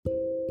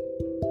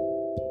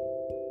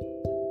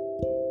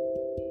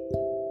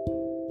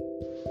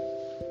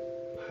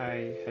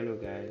Hello,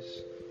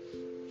 guys.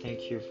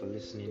 Thank you for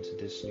listening to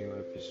this new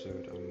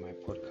episode on my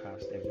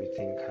podcast,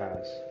 Everything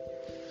Cars.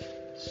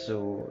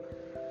 So,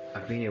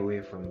 I've been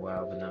away from a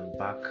while, but I'm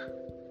back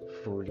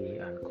fully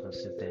and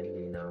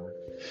consistently now.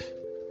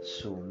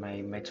 So,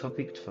 my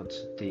topic for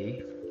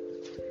today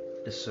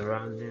is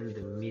surrounding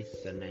the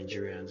myth that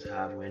Nigerians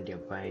have when they're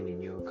buying a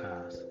new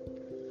cars.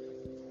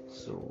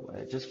 So,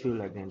 I just feel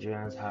like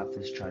Nigerians have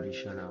these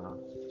traditional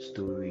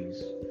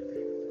stories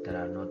that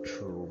are not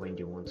true when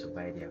they want to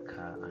buy their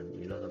car,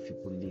 and a lot of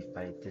people live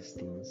by these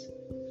things,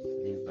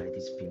 live by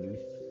this belief,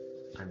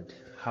 and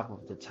half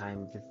of the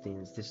time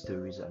these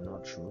stories are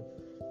not true.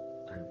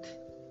 And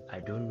I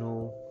don't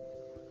know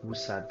who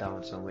sat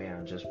down somewhere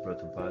and just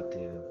brought about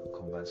the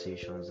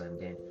conversations, and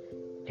then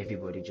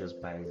everybody just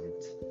buys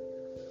it.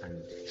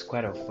 And it's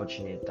quite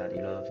unfortunate that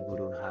a lot of people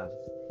don't have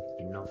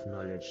enough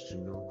knowledge to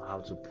know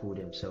how to pull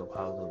themselves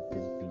out of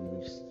these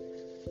beliefs.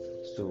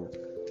 So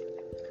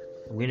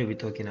I'm going to be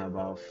talking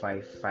about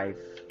five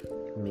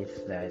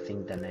myths that I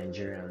think the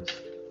Nigerians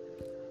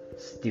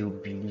still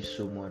believe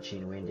so much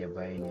in when they're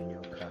buying a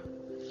new car.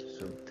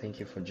 So thank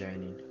you for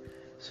joining.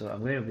 So I'm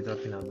going to be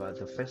talking about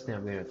the first thing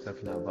I'm going to be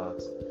talking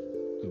about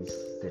is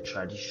the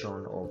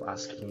tradition of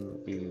asking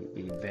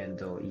a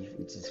vendor if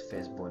it is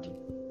first body.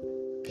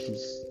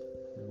 Please,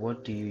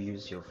 what do you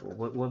use your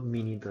what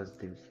meaning does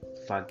the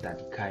fact that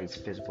the car is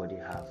first body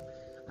have?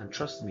 And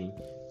trust me,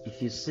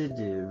 if you see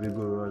the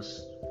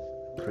rigorous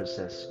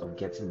process of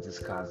getting these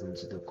cars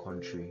into the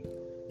country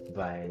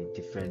by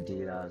different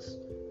dealers,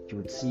 you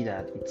would see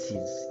that it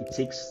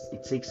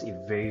takes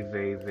a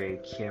very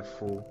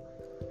careful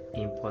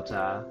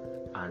importer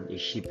and a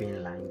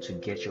shipping line to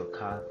get your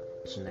car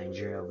to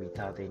Nigeria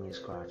without any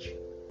scratch,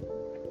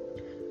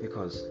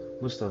 because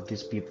most of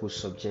these people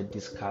subject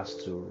these cars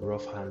to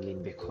rough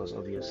handling, because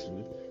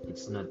obviously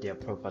it's not their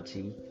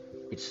property,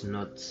 it's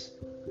not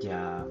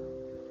their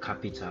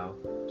capital,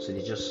 so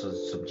they just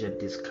subject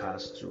these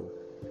cars to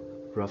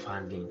rough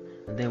handling.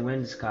 And then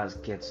when these cars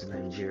get to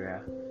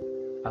Nigeria,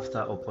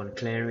 upon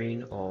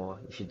clearing, or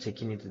if you're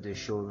taking it to the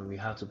showroom, you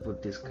have to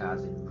put these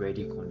cars in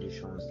ready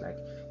conditions, like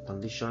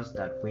conditions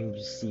that when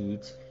you see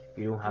it,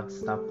 you don't have to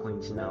start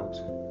pointing out,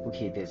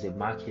 okay, there's a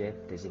mark here,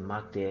 there's a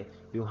mark there.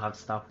 You don't have to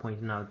start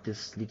pointing out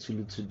these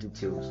little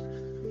details.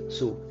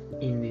 So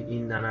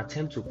in an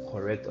attempt to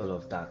correct all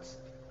of that,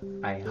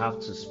 I have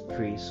to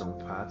spray some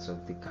parts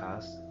of the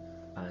cars,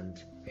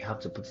 and we have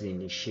to put it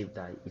in a shape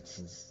that it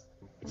is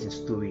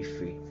story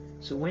free.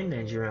 So when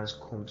Nigerians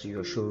come to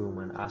your showroom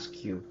and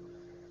ask you,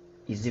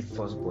 is it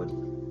first body?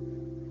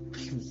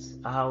 Please,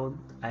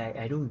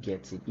 I don't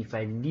get it. If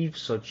I leave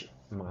such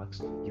marks,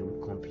 you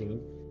will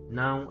complain.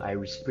 Now I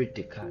resprayed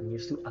the car and you're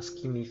still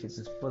asking me if it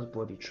is first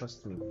body.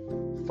 Trust me,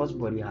 first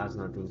body has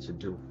nothing to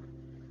do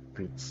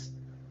with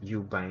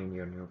you buying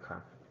your new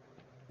car.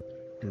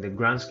 In the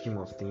grand scheme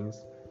of things,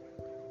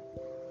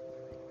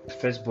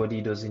 first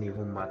body doesn't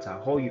even matter.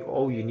 All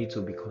you need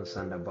to be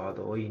concerned about,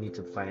 or all you need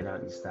to find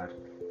out, is that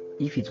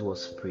if it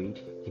was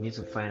sprayed, you need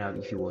to find out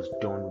if it was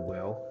done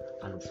well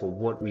and for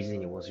what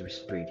reason it was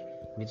resprayed.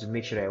 You need to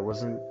make sure that it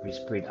wasn't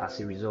resprayed as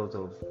a result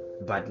of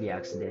badly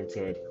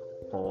accidented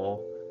or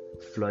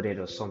flooded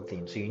or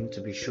something. So you need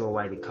to be sure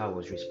why the car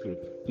was resprayed.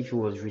 If it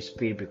was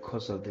resprayed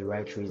because of the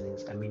right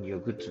reasons, you're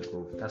good to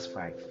go. That's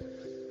fine.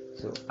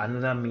 So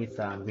another myth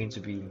that I'm going to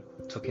be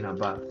talking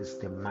about is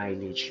the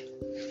mileage.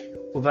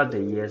 Over the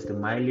years, the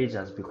mileage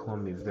has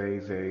become a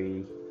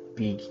very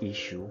big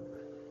issue,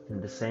 in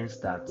the sense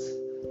that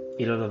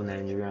a lot of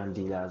Nigerian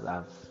dealers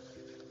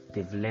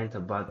they've learned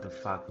about the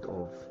fact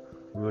of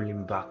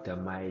rolling back their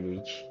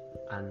mileage,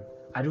 and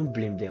I don't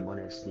blame them,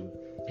 honestly.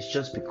 It's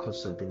just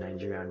because of the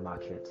Nigerian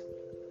market.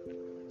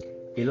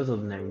 A lot of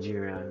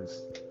Nigerians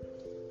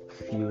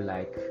feel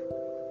like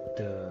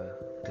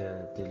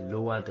the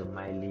lower the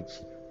mileage,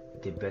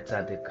 the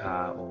better the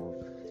car. Or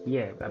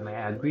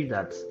I agree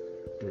that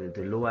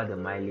the lower the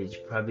mileage,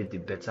 probably the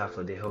better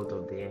for the health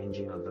of the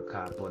engine of the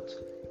car. But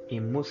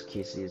in most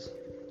cases,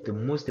 the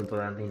most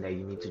important thing that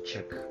you need to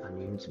check and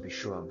you need to be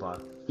sure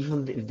about,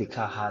 even if the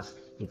car has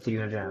a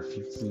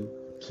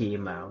 350k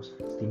miles,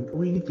 the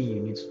only thing you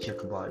need to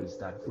check about is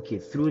that, okay,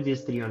 through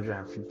this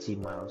 350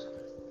 miles,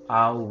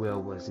 how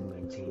well was it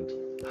maintained?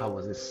 How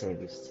was it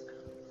serviced?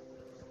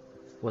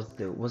 What's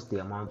the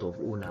amount of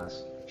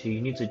owners? So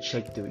you need to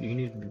you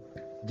need to be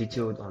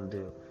detailed on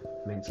the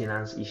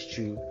maintenance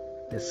history,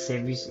 the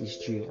service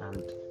history,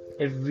 and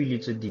every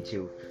little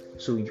detail.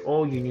 So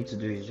all you need to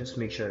do is just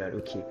make sure that,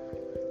 okay,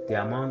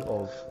 the amount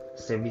of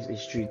service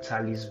history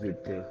tallies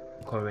with the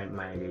current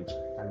mileage,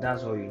 and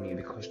that's all you need.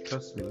 Because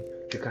trust me,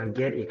 you can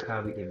get a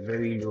car with a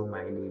very low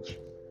mileage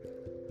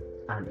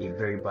and a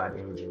very bad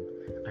engine,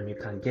 and you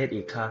can get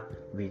a car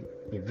with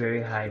a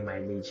very high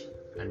mileage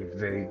and a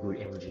very good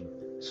engine.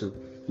 So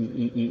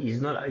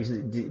there's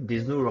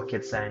no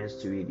rocket science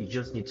to it. You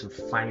just need to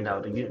find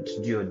out, you need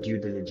to do your due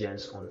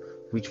diligence on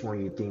which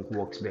one you think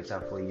works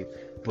better for you.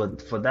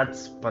 But for that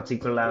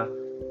particular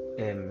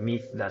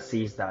myth that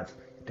says that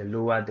the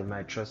lower the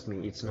mileage, trust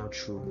me, it's not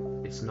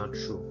true.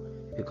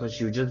 because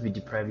you'll just be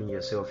depriving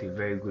yourself a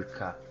very good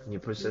car in the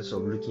process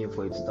of looking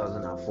for a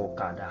 2004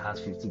 car that has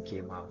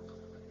 50k mile.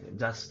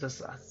 That's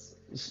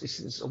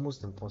it's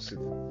almost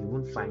impossible. You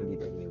won't find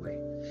it anywhere.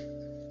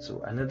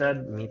 So another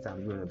myth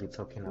I'm going to be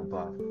talking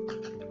about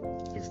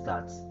is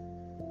that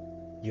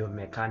your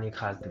mechanic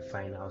has the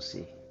final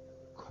say.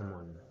 Come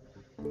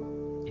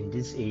on. In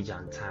this age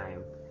and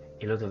time,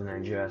 a lot of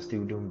Nigerians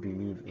still don't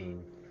believe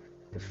in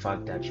the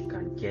fact that you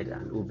can get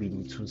an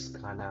OBD2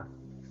 scanner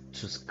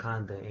to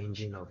scan the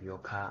engine of your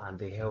car and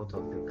the health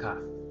of the car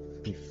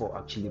before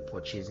actually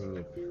purchasing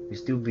it. We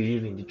still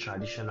believe in the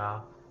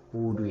traditional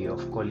old way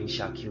of calling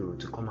Shakiru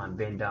to come and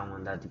bend down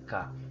under the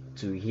car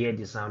to hear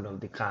the sound of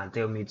the car and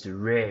tell me to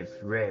rev,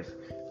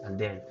 and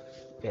then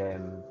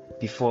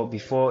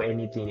before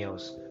anything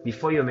else,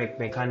 before your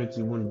mechanic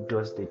even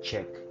does the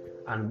check.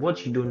 And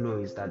what you don't know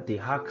is that the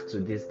hack to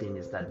this thing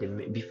is that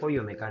before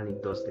your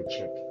mechanic does the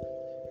check,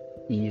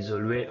 he is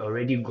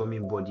already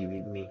gumming body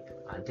with me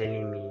and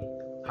telling me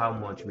how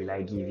much will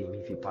I give him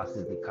if he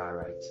passes the car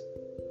right.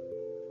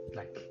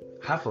 Like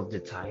half of the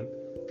time,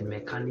 the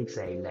mechanics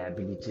are a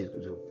liability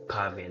to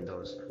car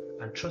vendors.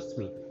 And trust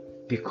me,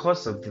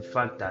 because of the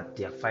fact that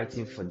they are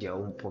fighting for their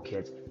own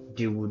pocket,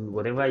 they would,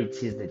 whatever it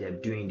is that they're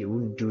doing, they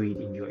won't do it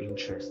in your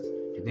interest.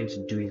 They're going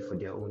to do it for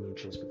their own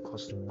interest,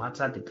 because no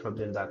matter the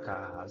problem that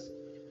car has,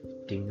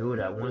 they know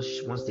that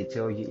once they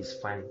tell you it's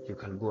fine, you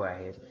can go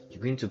ahead.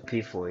 You're going to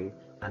pay for it.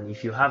 And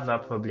if you have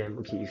that problem,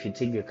 okay, if you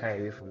take the car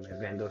away from the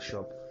vendor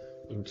shop,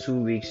 in 2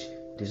 weeks,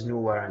 there's no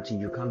warranty,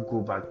 you can't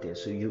go back there.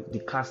 So the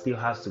car still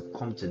has to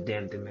come to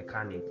them, the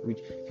mechanic, which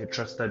your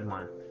trusted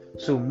man.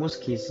 So in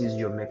most cases,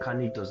 your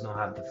mechanic does not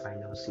have the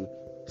final say.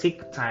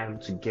 Take time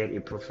to get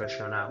a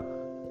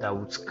professional that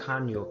would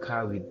scan your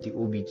car with the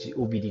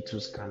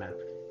OBD2 scanner.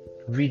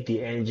 Read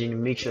the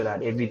engine, make sure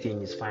that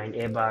everything is fine,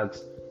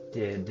 airbags,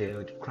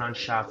 the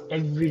crankshaft,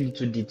 every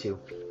little detail.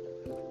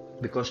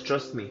 Because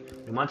trust me,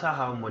 no matter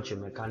how much your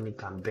mechanic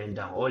can bend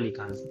down, all he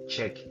can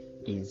check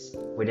is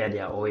whether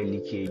there are oil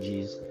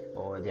leakages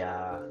or there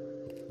are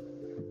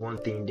one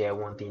thing there.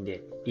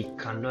 It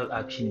cannot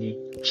actually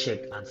check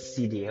and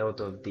see the health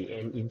of the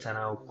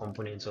internal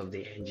components of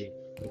the engine.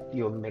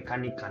 Your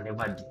mechanic can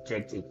never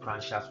detect a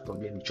crankshaft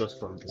problem just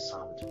from the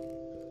sound.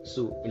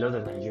 So a lot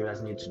of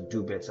Nigerians need to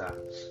do better.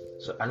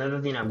 So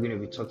another thing I'm going to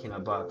be talking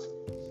about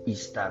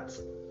is that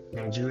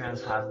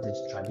Nigerians have this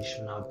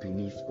traditional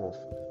belief of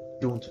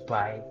don't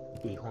buy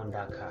a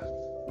Honda car.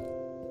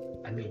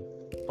 I mean,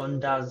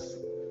 Hondas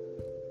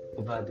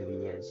over the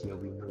years,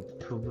 we know,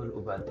 proven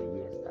over the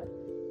years that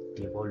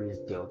they've always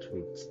dealt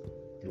with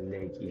the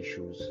leg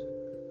issues.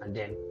 And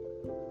then,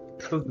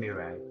 prove me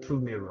right,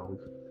 prove me wrong.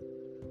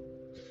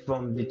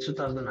 From the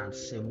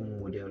 2007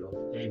 model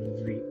of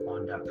every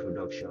Honda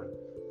production,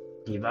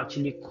 they've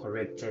actually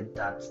corrected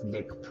that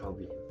leg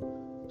problem.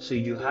 So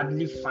you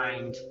hardly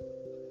find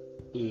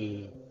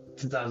a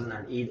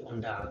 2008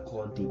 Honda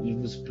Accord, the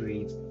Evil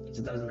Spirit,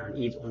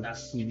 2008 Honda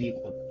Civic,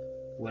 or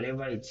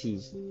whatever it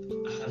is,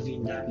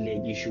 having that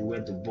leg issue where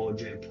the ball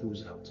joint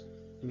pulls out.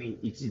 I mean,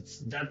 it's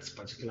that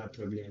particular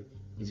problem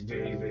is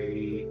very,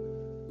 very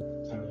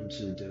common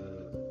to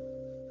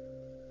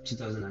the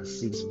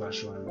 2006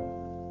 version.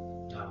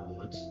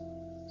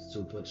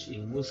 So, but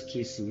in most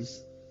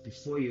cases,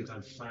 before you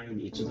can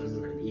find a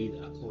 2008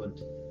 Accord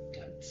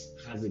that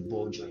has a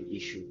ball joint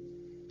issue,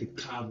 the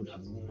car would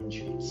have warned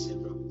you on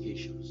several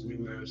occasions,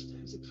 numerous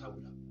times. The car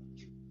would have warned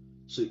you.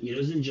 So it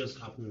doesn't just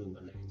happen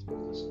overnight,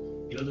 because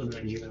a lot of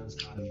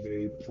Nigerians have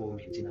very poor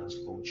maintenance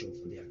culture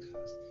for their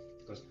cars.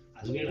 Because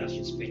as well as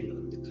you spend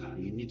on the car,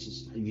 you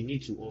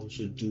need to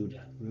also do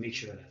that. Make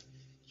sure that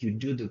you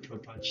do the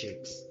proper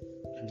checks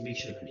and make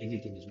sure that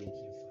everything is working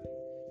fine.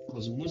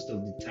 Because most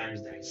of the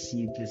times that I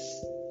see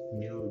this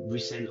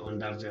recent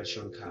Honda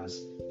version cars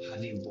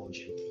having ball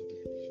joint problem,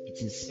 it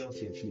is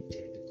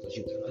self-inflicted, because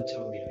you cannot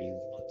tell me that you've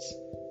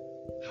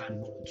not had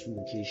 1 or 2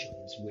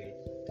 occasions where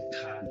the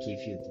car gave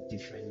you the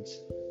different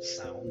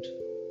sound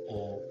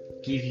or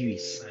gave you a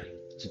sign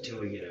to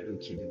tell you that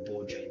okay, the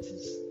ball joint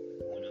is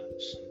worn out or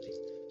something.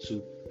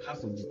 So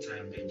half of the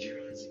time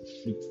Nigerians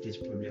inflict this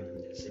problem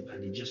on themselves,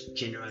 and they just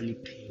generally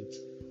paint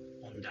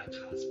Honda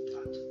cars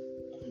bad.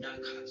 Honda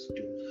cars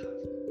don't have.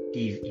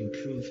 They've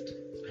improved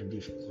and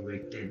they've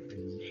corrected the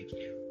leg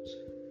errors.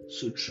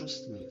 So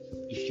trust me,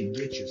 if you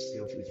get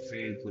yourself a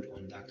very good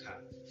Honda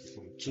car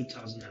from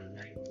 2009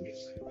 model,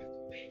 I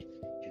recommend,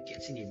 you're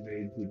getting a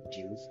very good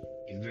deal,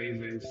 a very,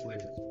 very fuel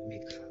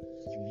economic car,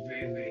 a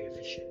very, very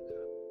efficient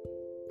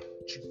car.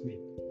 Trust me,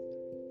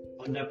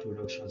 Honda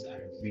productions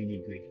are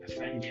really great. I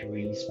find them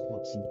really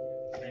sporty,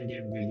 I find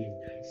them really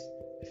nice,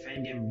 I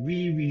find them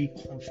really, really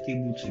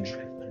comfortable to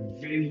drive and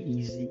very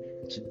easy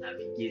to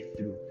navigate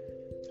through.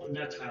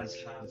 Honda cars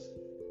have,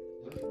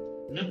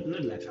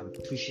 not like I'm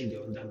pushing the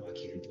Honda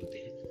market, but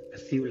then I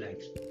feel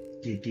like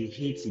the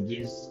hate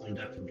against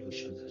Honda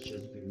productions has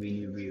just been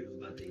really real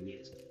over the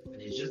years,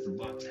 and it's just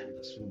about time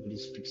that somebody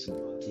speaks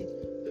about it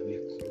and we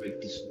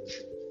correct this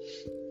notion.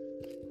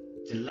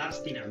 The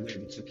last thing I'm going to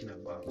be talking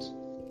about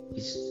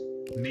is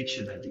make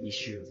sure that the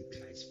issue of the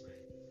car is fine.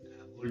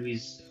 I've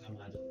always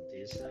hammered on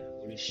this, I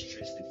always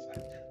stress the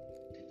fact that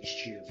the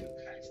history of your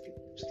car is the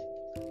most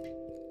important thing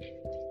in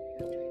anything that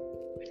you're doing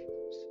when it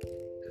comes to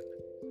car.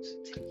 So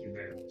thank you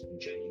very much for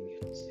joining me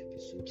on this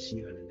episode. See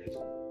you on the